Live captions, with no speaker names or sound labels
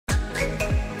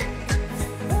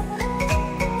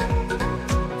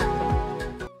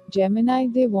Gemini,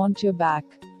 they want your back.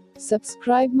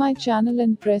 Subscribe my channel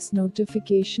and press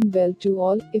notification bell to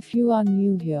all, if you are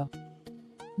new here.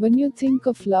 When you think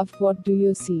of love, what do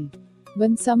you see?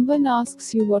 When someone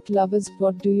asks you what love is,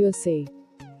 what do you say?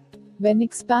 When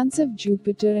expansive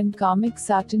Jupiter and karmic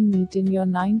Saturn meet in your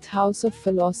 9th house of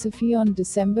philosophy on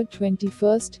December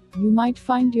 21st, you might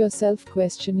find yourself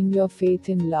questioning your faith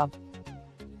in love.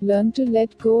 Learn to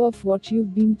let go of what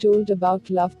you've been told about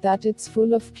love, that it's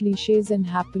full of cliches and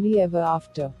happily ever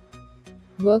after.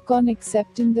 Work on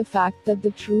accepting the fact that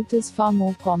the truth is far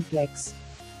more complex.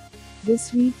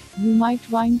 This week, you might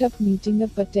wind up meeting a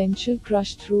potential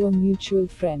crush through a mutual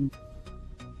friend.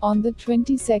 On the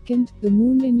 22nd, the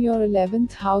moon in your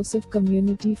 11th house of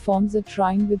community forms a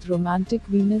trine with romantic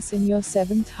Venus in your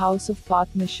 7th house of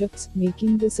partnerships,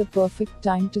 making this a perfect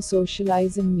time to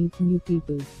socialize and meet new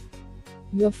people.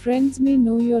 Your friends may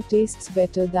know your tastes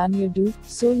better than you do,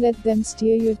 so let them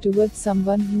steer you towards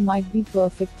someone who might be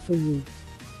perfect for you.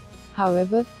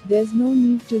 However, there's no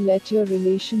need to let your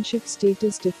relationship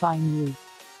status define you.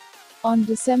 On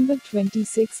December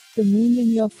 26, the moon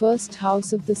in your 1st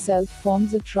house of the self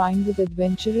forms a trine with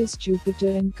adventurous Jupiter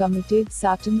and committed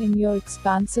Saturn in your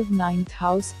expansive 9th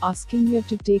house, asking you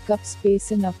to take up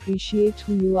space and appreciate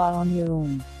who you are on your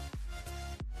own.